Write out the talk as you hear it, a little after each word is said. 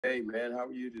Hey, man, how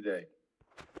are you today?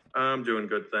 I'm doing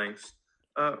good, thanks.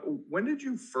 When did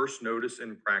you first notice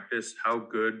in practice how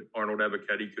good Arnold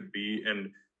Ebiketie could be,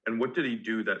 and what did he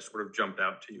do that sort of jumped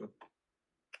out to you?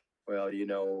 Well,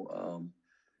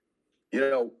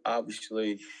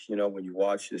 obviously, when you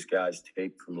watch this guy's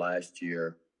tape from last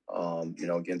year,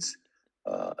 against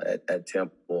at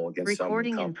Temple against some of the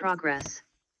Recording in progress.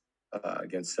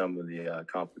 against some of the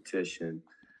competition,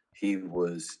 he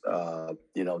was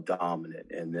dominant,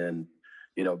 and then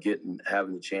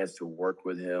having the chance to work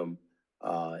with him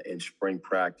in spring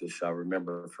practice. I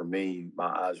remember for me, my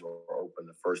eyes were open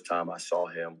the first time I saw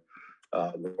him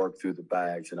work through the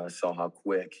bags, and I saw how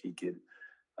quick he could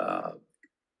uh,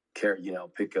 carry,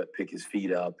 pick his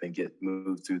feet up and get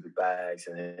moved through the bags,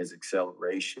 and his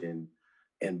acceleration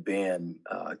and bend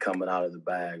coming out of the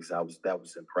bags. That was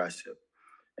impressive.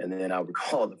 And then I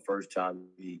recall the first time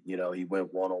he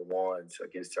went one on ones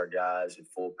against our guys in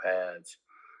full pads,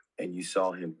 and you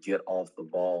saw him get off the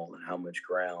ball and how much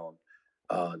ground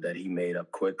that he made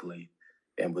up quickly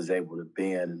and was able to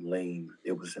bend and lean.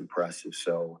 It was impressive.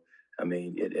 So, I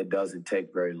mean, it doesn't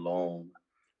take very long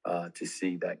to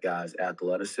see that guy's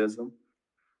athleticism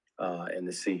and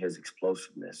to see his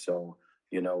explosiveness. So,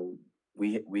 you know,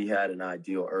 we had an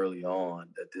idea early on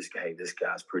that this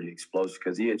guy's pretty explosive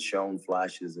because he had shown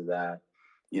flashes of that,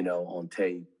 on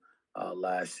tape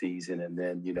last season, and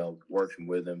then working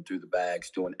with him through the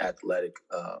bags, doing athletic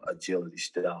agility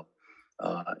stuff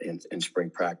in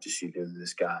spring practice. You knew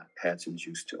this guy had some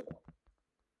juice to him. Let's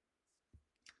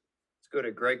go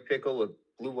to Greg Pickle with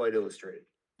Blue White Illustrated.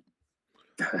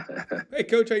 Hey,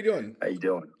 Coach, how you doing? How you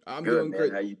doing? I'm Good, doing man.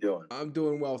 great. How you doing? I'm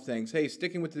doing well, thanks. Hey,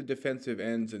 sticking with the defensive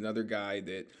ends, another guy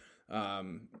that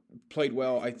played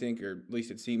well, I think, or at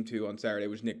least it seemed to on Saturday,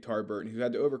 was Nick Tarburton, who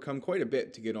had to overcome quite a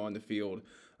bit to get on the field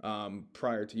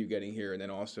prior to you getting here, and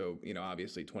then also,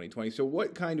 obviously 2020. So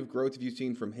what kind of growth have you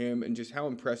seen from him, and just how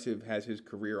impressive has his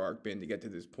career arc been to get to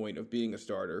this point of being a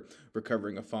starter,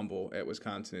 recovering a fumble at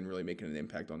Wisconsin, and really making an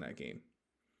impact on that game?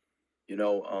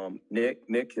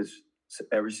 Nick has,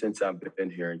 ever since I've been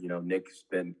here, Nick's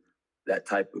been that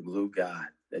type of glue guy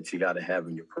that you got to have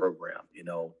in your program.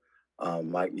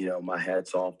 My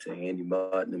hats off to Andy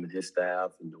Mutton and his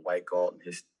staff, and Dwight Galt and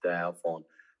his staff on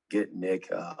getting Nick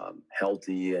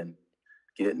healthy and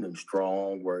getting him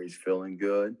strong where he's feeling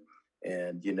good.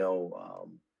 And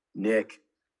Nick,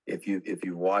 if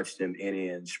you watched him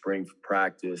in spring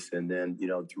practice and then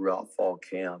throughout fall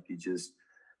camp, you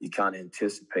kind of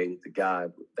anticipated the guy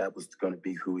that was going to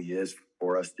be who he is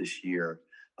for us this year.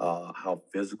 How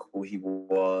physical he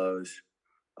was.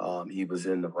 He was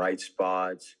in the right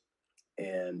spots,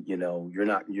 and you're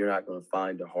not going to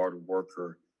find a harder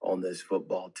worker on this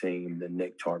football team than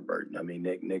Nick Tarburton. I mean,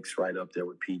 Nick's right up there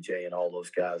with PJ and all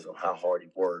those guys on how hard he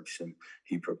works, and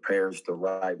he prepares the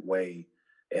right way,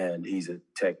 and he's a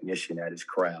technician at his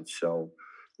craft. So,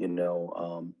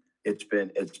 it's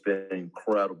been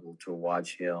incredible to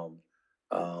watch him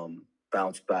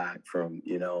bounce back from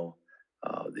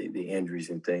the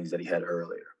injuries and things that he had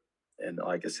earlier. And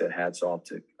like I said, hats off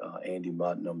to Andy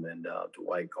Mutnam and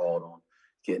Dwight Galt on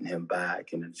getting him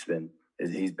back. And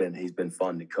he's been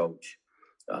fun to coach.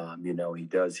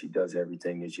 He does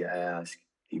everything as you ask.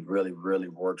 He really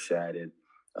works at it.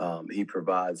 He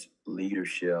provides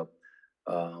leadership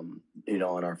on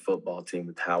our football team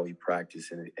with how he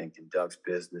practices and conducts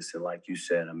business. And like you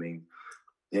said, I mean,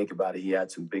 think about it. He had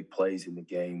some big plays in the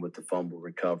game with the fumble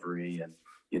recovery, and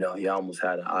he almost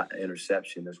had an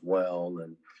interception as well.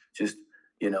 And just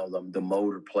the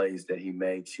motor plays that he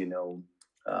makes,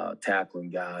 tackling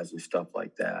guys and stuff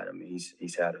like that. I mean,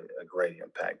 he's had a great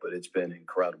impact, but it's been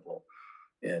incredible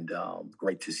and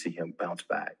great to see him bounce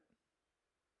back.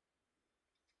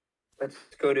 Let's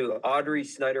go to Audrey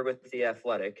Snyder with The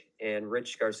Athletic, and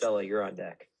Rich Scarcella, you're on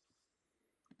deck.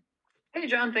 Hey,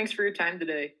 John, thanks for your time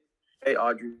today. Hey,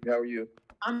 Audrey, how are you?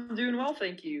 I'm doing well,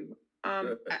 thank you. I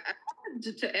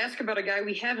wanted to ask about a guy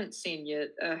we haven't seen yet,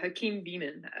 Hakeem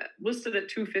Beamon, listed at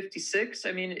 256.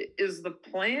 I mean, is the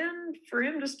plan for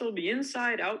him to still be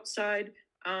inside, outside?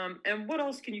 And what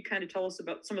else can you kind of tell us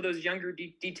about some of those younger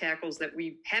D tackles that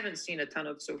we haven't seen a ton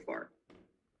of so far?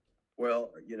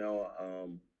 Well,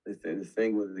 the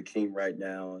thing with Hakeem right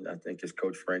now, I think as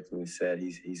Coach Franklin said,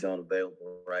 he's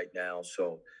unavailable right now.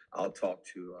 So I'll talk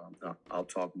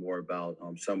more about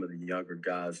some of the younger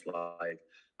guys like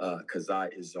Kazai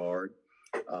Izzard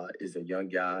is a young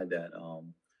guy that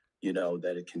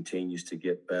that it continues to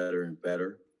get better and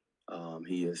better.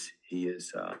 He's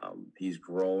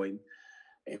growing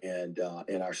and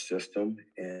in our system,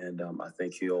 and I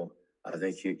think he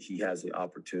has the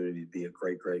opportunity to be a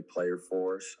great player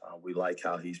for us. We like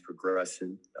how he's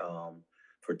progressing.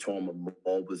 for Toma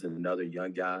Moba's another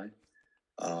young guy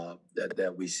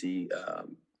that we see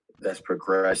that's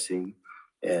progressing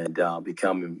and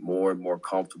becoming more and more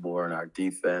comfortable in our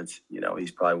defense. You know,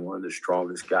 he's probably one of the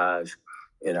strongest guys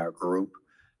in our group.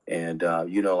 And,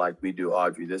 you know, like we do,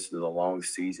 Audrey, this is a long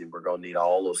season. We're going to need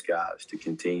all those guys to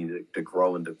continue to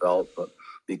grow and develop. But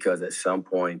because at some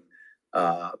point,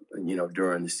 you know,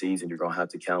 during the season, you're going to have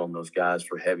to count on those guys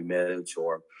for heavy minutes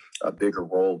or a bigger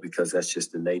role, because that's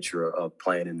just the nature of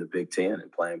playing in the Big Ten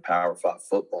and playing Power 5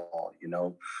 football. You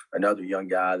know, another young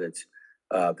guy that's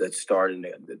starting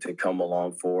to come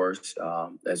along for us,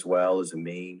 as well as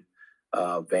Amin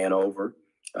Vanover,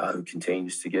 who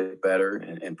continues to get better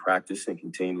and practice and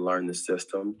continue to learn the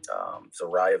system.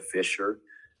 Zariah Fisher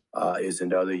is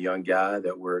another young guy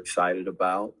that we're excited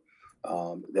about,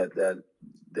 that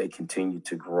they continue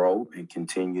to grow and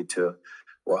continue to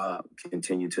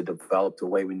develop the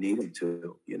way we need them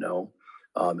to, you know.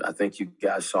 I think you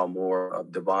guys saw more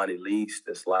of Devon Elise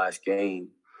this last game.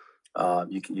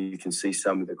 You can see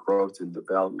some of the growth and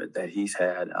development that he's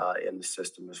had in the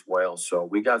system as well. So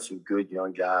we got some good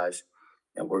young guys,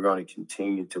 and we're going to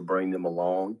continue to bring them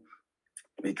along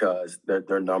because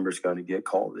their number's going to get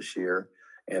called this year,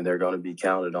 and they're going to be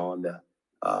counted on to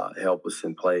help us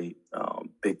and play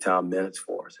big-time minutes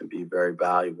for us and be very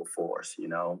valuable for us, you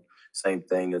know. Same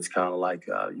thing, it's kind of like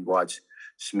you watch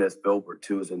Smith Filbert,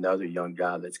 too, is another young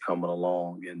guy that's coming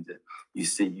along, and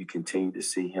you continue to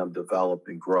see him develop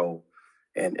and grow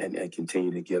and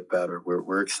continue to get better.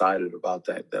 We're excited about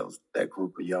that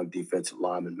group of young defensive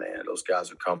linemen, man. Those guys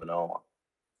are coming on.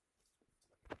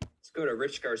 Let's go to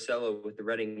Rich Garcello with the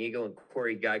Reading Eagle, and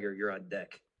Corey Geiger, you're on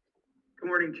deck. Good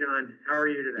morning, John. How are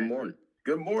you today? Good morning.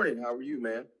 Good morning. How are you,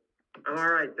 man? I'm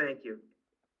all right, thank you.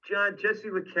 John, Jesse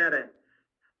Luketa,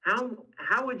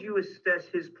 how would you assess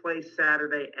his play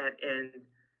Saturday at end?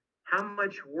 How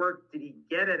much work did he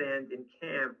get at end in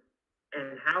camp?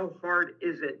 And how hard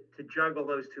is it to juggle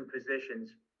those two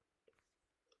positions?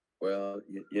 Well,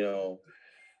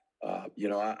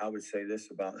 I would say this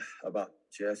about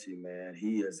Jesse, man.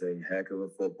 He is a heck of a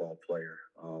football player.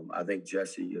 I think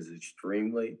Jesse is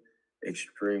extremely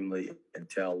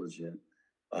intelligent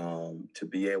to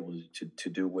be able to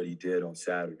do what he did on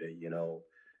Saturday, you know,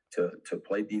 to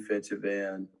play defensive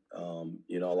end.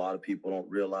 You know, a lot of people don't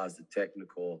realize the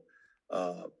technical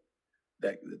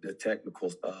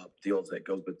deals that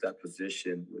goes with that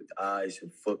position with eyes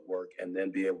and footwork, and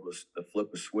then be able to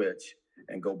flip a switch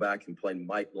and go back and play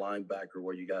Mike linebacker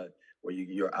where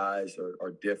your eyes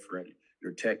are different,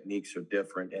 your techniques are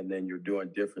different, and then you're doing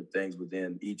different things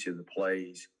within each of the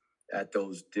plays at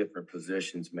those different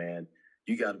positions, man.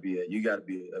 You got to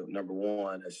be number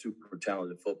one, a super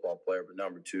talented football player, but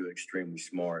number two, extremely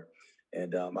smart.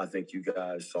 And I think you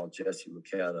guys saw Jesse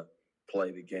Luketa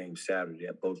play the game Saturday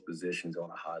at both positions on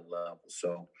a high level.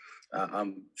 So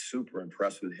I'm super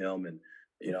impressed with him. And,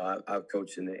 you know, I've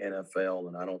coached in the NFL,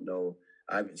 and I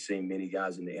haven't seen many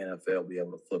guys in the NFL be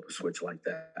able to flip a switch like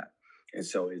that. And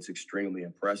so it's extremely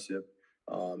impressive.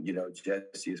 You know,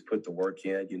 Jesse has put the work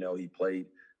in. You know, he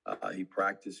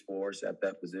practiced for us at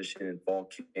that position in fall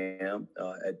camp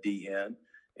at DN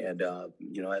and,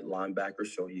 you know, at linebacker.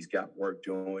 So he's got work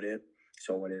doing it.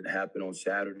 So when it happened on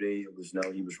Saturday,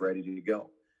 he was ready to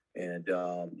go. And,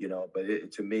 you know, but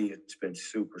to me, it's been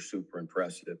super, super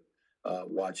impressive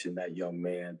watching that young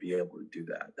man be able to do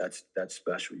that. That's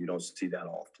special. You don't see that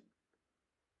often.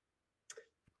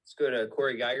 Let's go to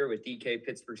Corey Geiger with DK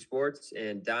Pittsburgh Sports,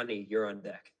 and Donnie, you're on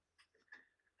deck.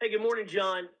 Hey, good morning,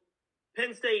 John.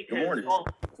 Penn State Good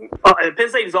Penn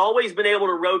State has always been able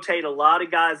to rotate a lot of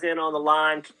guys in on the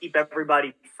line to keep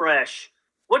everybody fresh.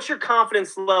 What's your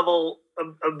confidence level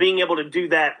of being able to do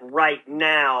that right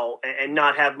now and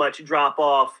not have much drop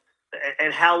off?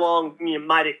 And how long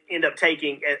might it end up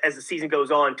taking as the season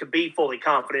goes on to be fully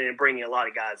confident in bringing a lot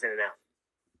of guys in and out?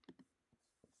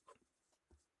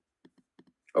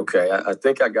 Okay, I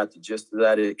think I got the gist of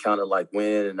that. It kind of like went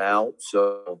in and out.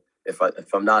 So if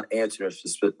I'm not answering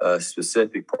a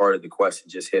specific part of the question,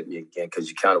 just hit me again because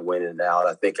you kind of went in and out.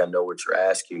 I think I know what you're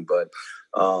asking, but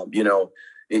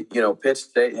Penn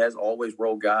State has always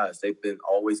rolled guys. They've been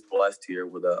always blessed here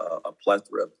with a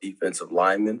plethora of defensive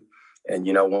linemen. And,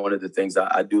 you know, one of the things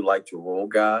I do like to roll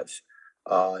guys.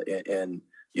 And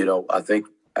you know, I think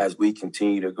as we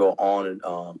continue to go on and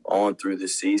on through the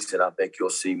season, I think you'll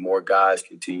see more guys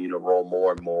continue to roll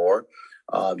more and more.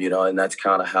 You know, and that's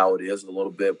kind of how it is a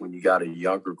little bit when you got a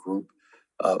younger group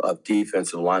of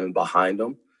defensive linemen behind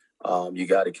them. You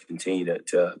got to continue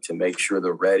to make sure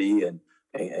they're ready. And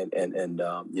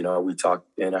you know, we talked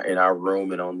in our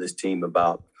room and on this team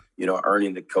about, you know,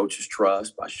 earning the coach's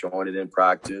trust by showing it in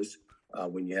practice,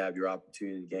 when you have your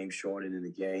opportunity, the game showing it in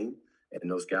the game, and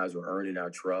those guys are earning our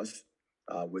trust,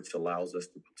 which allows us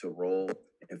to roll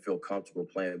and feel comfortable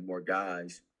playing more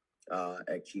guys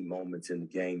at key moments in the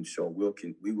game. So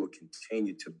we will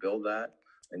continue to build that.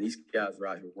 And these guys are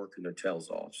out here working their tails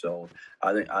off. So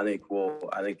I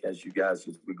think as you guys,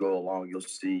 as we go along, you'll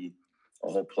see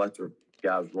a whole plethora of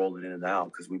guys rolling in and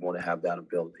out because we want to have that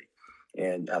ability.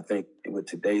 And I think with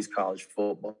today's college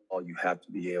football, you have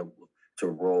to be able to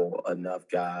roll enough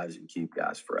guys and keep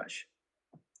guys fresh.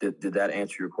 Did that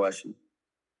answer your question?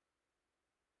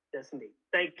 Yes, indeed.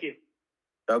 Thank you.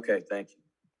 Okay, thank you.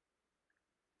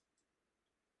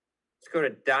 Let's go to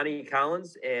Donnie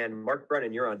Collins and Mark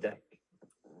Brennan. You're on deck.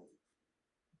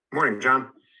 Morning, John.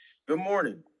 Good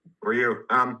morning. How are you?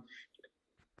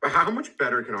 How much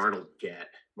better can Arnold get?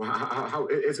 How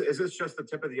is this just the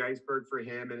tip of the iceberg for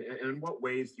him? And in what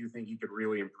ways do you think he could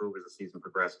really improve as the season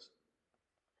progresses?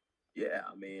 Yeah,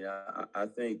 I mean, I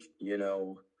think,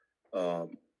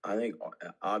 I think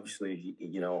obviously,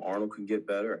 Arnold can get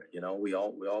better. We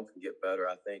all can get better.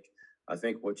 I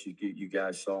think what you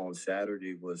guys saw on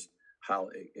Saturday was how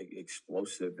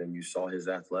explosive, and you saw his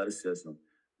athleticism.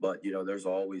 But, there's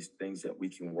always things that we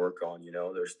can work on.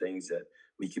 There's things that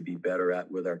we could be better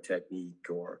at with our technique,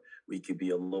 or we could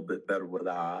be a little bit better with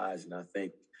our eyes. And I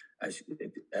think as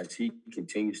he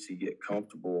continues to get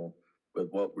comfortable with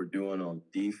what we're doing on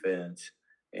defense,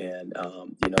 and,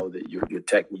 that your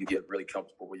technique, you get really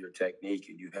comfortable with your technique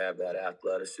and you have that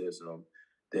athleticism,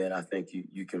 then I think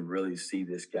you can really see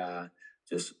this guy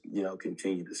just,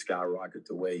 continue to skyrocket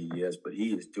the way he is. But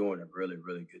he is doing a really,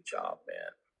 really good job,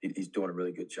 man. He's doing a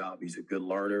really good job. He's a good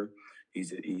learner. He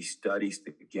studies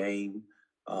the game.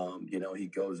 He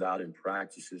goes out and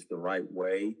practices the right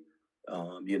way.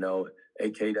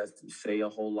 AK doesn't say a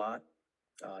whole lot.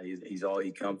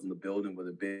 He comes in the building with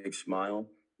a big smile,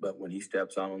 but when he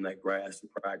steps out on that grass to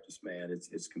practice, man,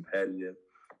 it's competitive.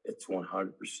 It's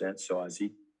 100%. So as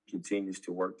he continues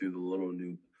to work through the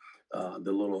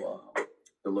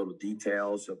little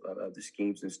details of the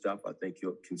schemes and stuff, I think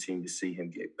you'll continue to see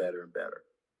him get better and better.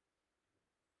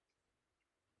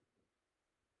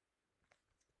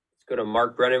 Let's go to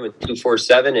Mark Brennan with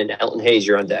 247 and Elton Hayes.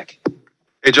 You're on deck.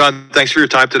 Hey, John, thanks for your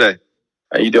time today.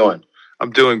 How you doing?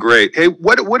 I'm doing great. Hey,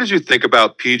 what did you think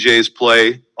about PJ's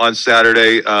play on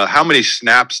Saturday? How many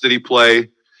snaps did he play?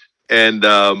 And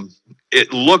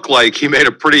it looked like he made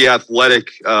a pretty athletic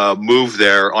move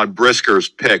there on Brisker's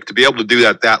pick. To be able to do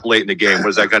that late in the game, what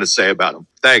does that kind of say about him?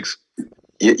 Thanks.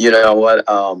 You know what?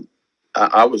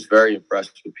 I was very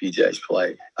impressed with PJ's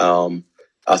play.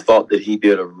 I thought that he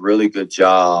did a really good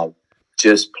job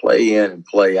just play in and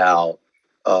play out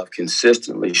of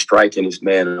consistently striking his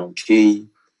man on key,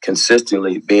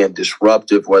 consistently being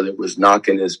disruptive, whether it was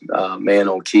knocking his man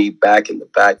on key back in the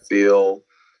backfield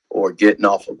or getting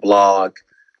off a block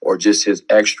or just his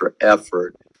extra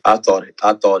effort. I thought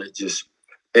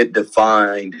it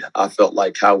defined, I felt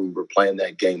like, how we were playing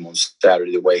that game on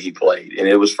Saturday, the way he played. And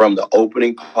it was from the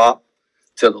opening pop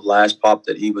to the last pop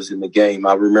that he was in the game.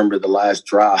 I remember the last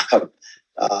drive.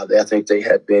 I think they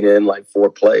had been in like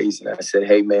 4 plays. And I said,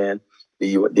 hey, man, do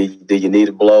you need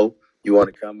a blow? You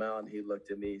want to come out? And he looked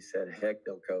at me and said, heck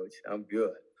no, coach, I'm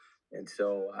good. And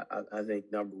so I think,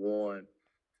 number one,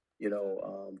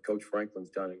 Coach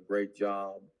Franklin's done a great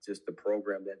job, just the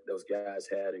program that those guys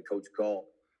had, and Coach Galt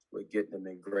with getting them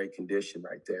in great condition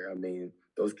right there. I mean,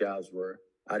 those guys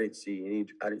I didn't see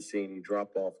any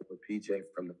drop off with PJ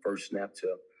from the first snap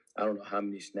to, I don't know how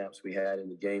many snaps we had in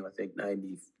the game. I think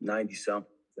 90 something.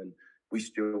 We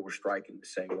still were striking the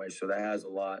same way. So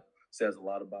that says a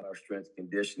lot about our strength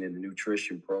conditioning and the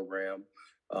nutrition program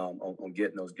on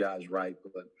getting those guys right.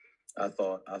 But I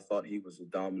thought he was a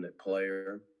dominant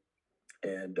player.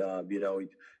 And,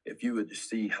 if you would just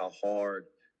see how hard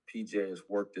PJ has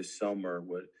worked this summer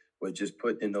with just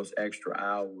putting in those extra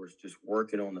hours, just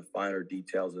working on the finer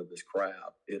details of his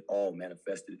craft, it all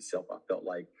manifested itself. I felt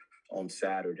like on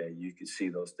Saturday, you could see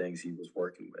those things he was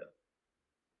working with.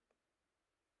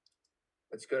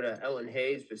 Let's go to Ellen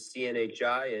Hayes with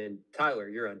CNHI, and Tyler,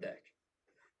 you're on deck.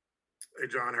 Hey,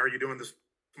 John, how are you doing this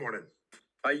morning?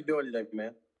 How you doing today,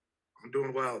 man? I'm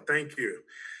doing well, thank you.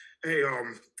 Hey,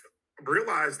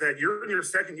 realize that you're in your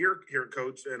second year here,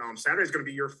 Coach, and Saturday's going to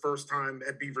be your first time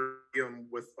at Beaver Stadium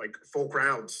with like full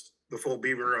crowds, the full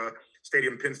Beaver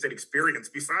Stadium Penn State experience.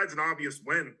 Besides an obvious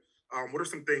win, what are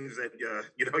some things that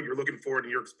you're looking forward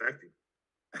and you're expecting?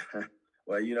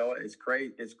 Well, it's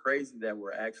crazy. It's crazy that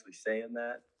we're actually saying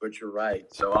that, but you're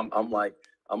right. So I'm like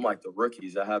the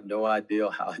rookies. I have no idea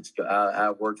how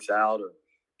it works out or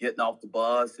getting off the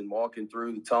bus and walking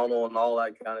through the tunnel and all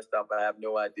that kind of stuff. I have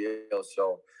no idea.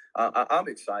 So I'm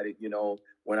excited. You know,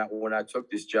 when I took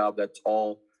this job, that's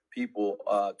all people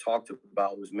talked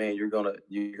about was, man, you're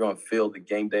gonna feel the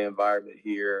game day environment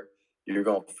here. You're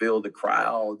gonna feel the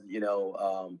crowd. You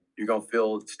know, you're gonna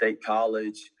feel State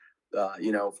College.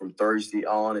 You know, from Thursday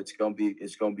on, it's gonna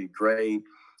be great.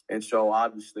 And so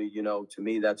obviously, you know, to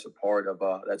me, that's a part of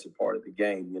the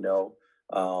game. You know,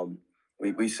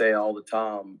 we say all the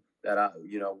time that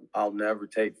I'll never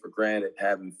take for granted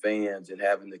having fans and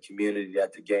having the community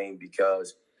at the game,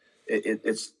 because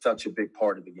it's such a big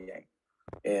part of the game.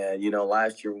 And, you know,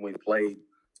 last year when we played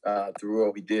through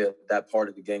what we did, that part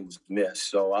of the game was missed.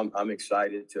 So I'm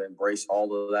excited to embrace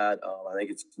all of that. I think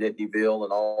it's Nittanyville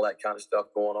and all that kind of stuff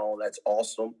going on. That's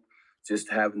awesome.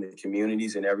 Just having the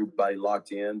communities and everybody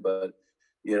locked in. But,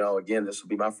 you know, again, this will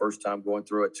be my first time going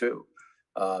through it too.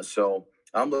 So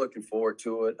I'm looking forward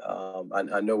to it.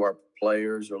 I know our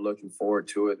players are looking forward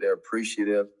to it. They're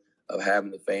appreciative of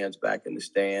having the fans back in the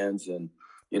stands and,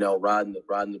 you know, riding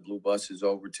the blue buses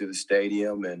over to the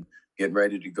stadium and getting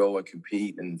ready to go and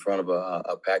compete in front of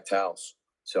a packed house.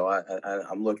 So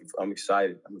I'm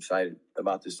excited. I'm excited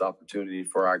about this opportunity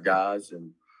for our guys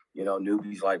and, you know,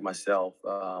 newbies like myself.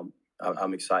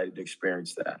 I'm excited to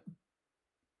experience that.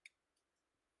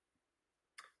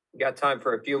 We got time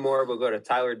for a few more. We'll go to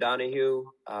Tyler Donahue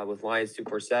with Lions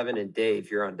 247, and Dave,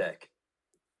 you're on deck.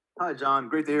 Hi, John.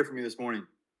 Great to hear from you this morning.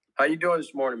 How you doing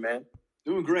this morning, man?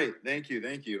 Doing great. Thank you.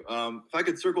 If I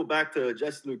could circle back to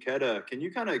Jesse Luketa, can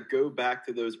you kind of go back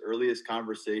to those earliest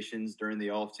conversations during the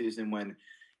offseason when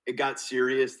it got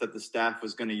serious that the staff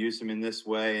was going to use him in this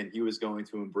way and he was going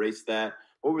to embrace that?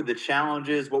 What were the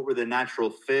challenges? What were the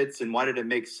natural fits? And why did it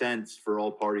make sense for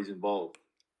all parties involved?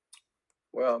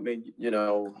 Well, I mean, you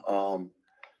know,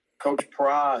 Coach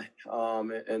Pry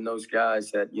and those guys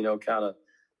that, you know, kind of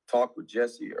talked with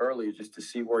Jesse earlier just to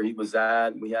see where he was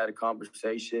at. We had a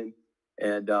conversation,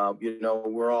 and you know,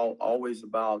 we're always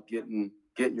about getting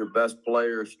your best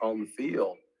players on the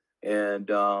field. And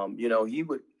you know,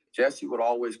 Jesse would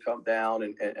always come down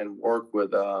and work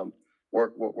with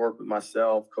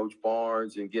myself, Coach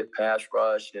Barnes, and get pass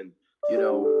rush. And you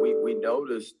know, we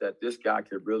noticed that this guy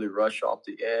could really rush off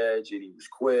the edge, and he was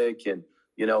quick. And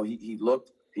you know, he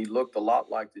looked a lot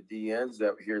like the DNs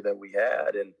that we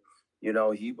had. And you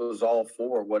know, he was all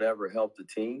for whatever helped the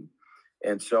team.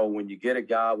 And so when you get a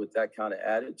guy with that kind of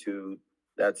attitude,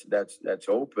 that's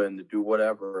open to do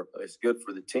whatever is good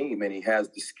for the team, and he has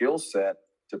the skill set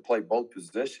to play both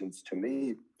positions, to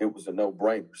me, it was a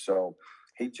no-brainer. So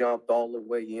he jumped all the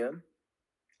way in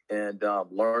and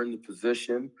learned the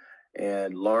position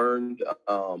and learned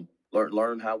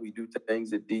how we do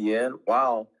things at DN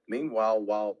while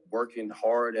working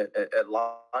hard at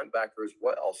linebacker as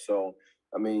well. So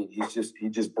I mean, he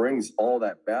just brings all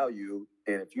that value.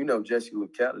 And if you know Jesse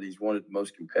Luketa, he's one of the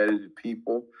most competitive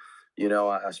people. You know,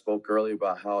 I spoke earlier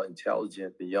about how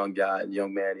intelligent the young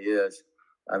man is.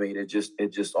 I mean, it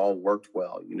just all worked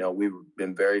well. You know, we've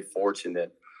been very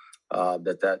fortunate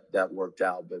that worked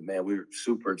out. But man, we were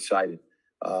super excited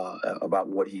about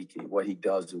what he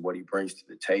does and what he brings to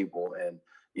the table. And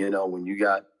you know, when you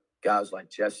got guys like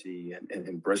Jesse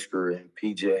and Brisker and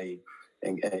PJ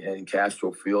and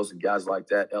Castro Fields and guys like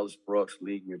that, Ellis Brooks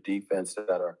leading your defense that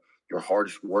are your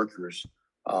hardest workers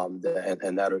and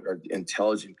that are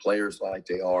intelligent players like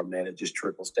they are, man, it just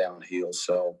trickles downhill.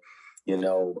 So, you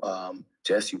know,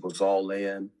 Jesse was all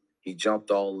in. He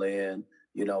jumped all in.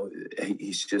 You know,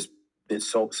 he's just been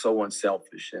so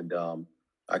unselfish. And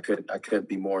I couldn't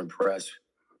be more impressed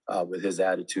with his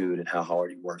attitude and how hard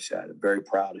he works at it. Very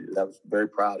proud of him. I was very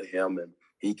proud of him, and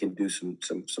he can do some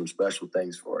special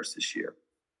things for us this year.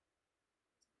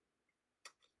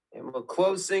 And we'll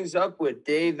close things up with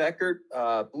Dave Eckert,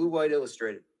 Blue White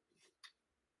Illustrated.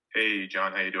 Hey,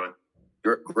 John, how you doing?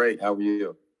 Great. How are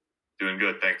you? Doing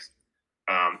good, thanks.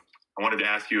 I wanted to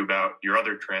ask you about your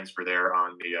other transfer there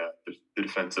on the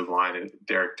defensive line,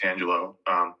 Derrick Tangelo.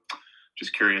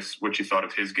 Just curious what you thought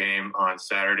of his game on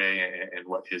Saturday and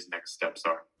what his next steps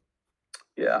are.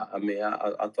 Yeah, I mean,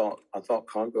 I thought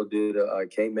Congo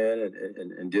came in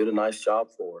and did a nice job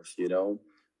for us. You know,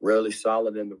 really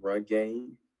solid in the run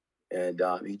game, and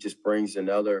he just brings he's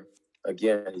another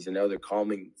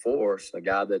calming force. A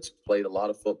guy that's played a lot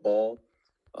of football.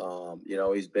 You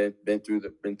know, he's been through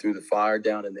the fire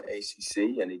down in the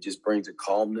ACC, and he just brings a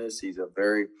calmness. He's a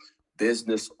very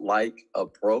business-like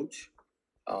approach.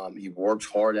 He works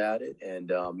hard at it,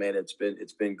 and man,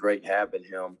 it's been great having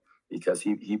him because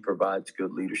he provides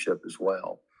good leadership as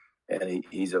well. And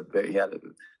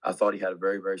I thought he had a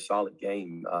very, very solid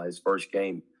game, his first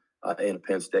game in a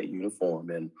Penn State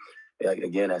uniform,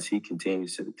 again, as he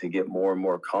continues to get more and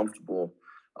more comfortable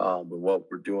with what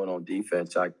we're doing on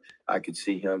defense, I could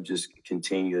see him just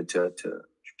continue to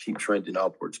keep trending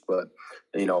upwards. But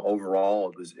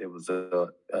overall, it was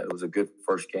a good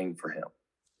first game for him.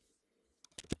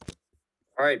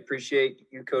 All right, appreciate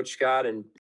you, Coach Scott, and